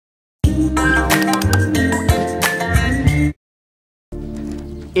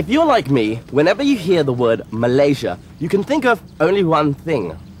If you're like me, whenever you hear the word Malaysia, you can think of only one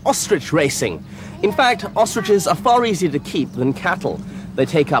thing: ostrich racing. In fact, ostriches are far easier to keep than cattle. They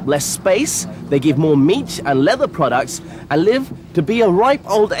take up less space, they give more meat and leather products, and live to be a ripe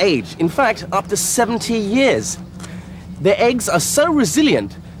old age, in fact, up to 70 years. Their eggs are so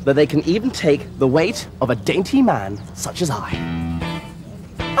resilient that they can even take the weight of a dainty man such as I.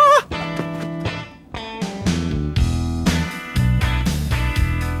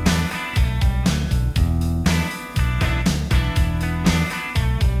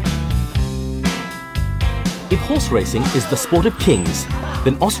 If horse racing is the sport of kings,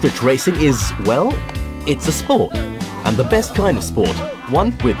 then ostrich racing is, well, it's a sport. And the best kind of sport,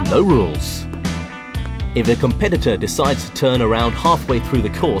 one with no rules. If a competitor decides to turn around halfway through the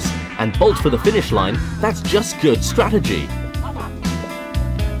course and bolt for the finish line, that's just good strategy.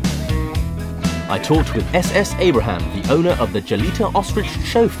 I talked with S.S. Abraham, the owner of the Jelita Ostrich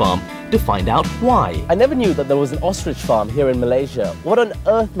Show Farm, to find out why. I never knew that there was an ostrich farm here in Malaysia. What on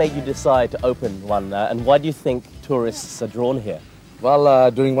earth made you decide to open one, and why do you think tourists are drawn here?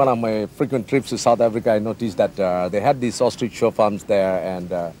 Well, during one of my frequent trips to South Africa, I noticed that they had these ostrich show farms there,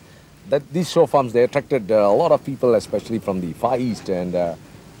 and these show farms, they attracted a lot of people, especially from the Far East, and I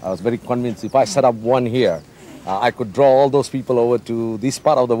was very convinced if I set up one here, I could draw all those people over to this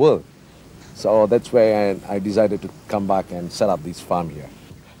part of the world. So that's why I decided to come back and set up this farm here.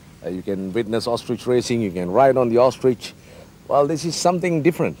 You can witness ostrich racing, you can ride on the ostrich. Well, this is something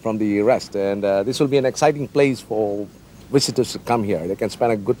different from the rest, and this will be an exciting place for visitors to come here. They can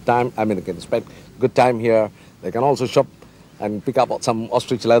spend a good time, they can spend good time here. They can also shop and pick up some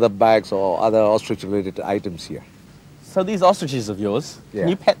ostrich leather bags or other ostrich-related items here. So these ostriches of yours, yeah. Can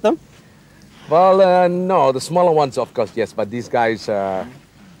you pet them? Well, no, the smaller ones, of course, yes, but these guys,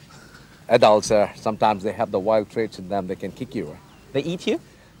 adults, sometimes they have the wild traits in them, they can kick you. They eat you?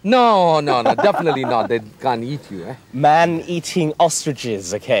 No, definitely not. They can't eat you. Man-eating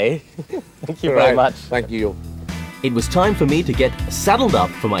ostriches, okay? Thank you very much. Thank you. It was time for me to get saddled up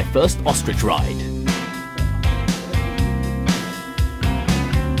for my first ostrich ride.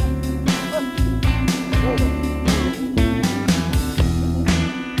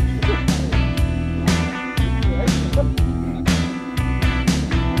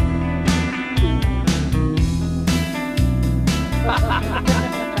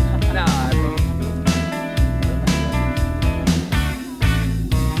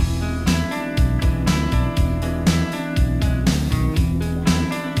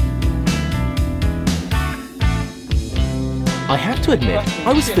 I have to admit,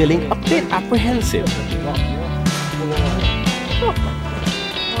 I was feeling a bit apprehensive.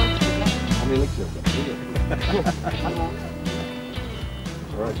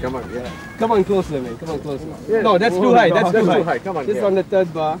 Alright, come on, yeah. Come on closer, man. Come on closer. Yeah. No, that's too high. That's too high. Come on. Just on the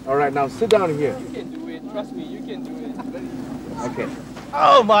third bar. Alright, now sit down here. You can do it. Trust me, you can do it. Okay.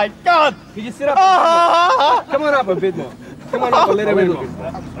 Oh my God! Can you sit up? Come on up a bit more. Come on up a little bit more.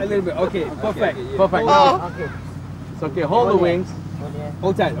 A little bit. Okay, perfect. Perfect. Okay. It's okay. Hold the wings.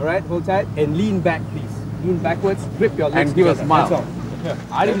 Hold tight, alright? Hold tight. And lean back, please. Lean backwards. Grip your legs. And give a together. smile.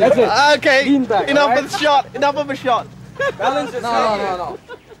 That's all. That's it. Okay, Lean back, enough of the shot. Enough of a shot. Balance yourself. No.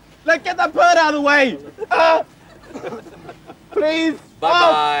 Let's get that bird out of the way. Please.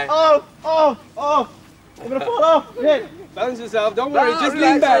 Bye-bye. Oh. I'm gonna fall off. Hit. Balance yourself. Don't worry. Just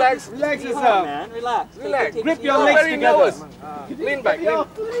relax, lean back. relax. yourself. Man, relax. Grip your legs together. Lean back. Get me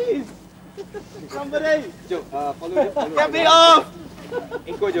off, please. Somebody. Jom, follow. Get me off.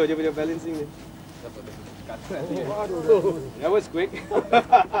 Ikut je punya balancing ni. That was quick.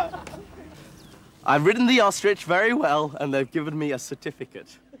 I've ridden the ostrich very well, and they've given me a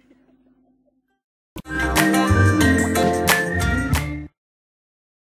certificate.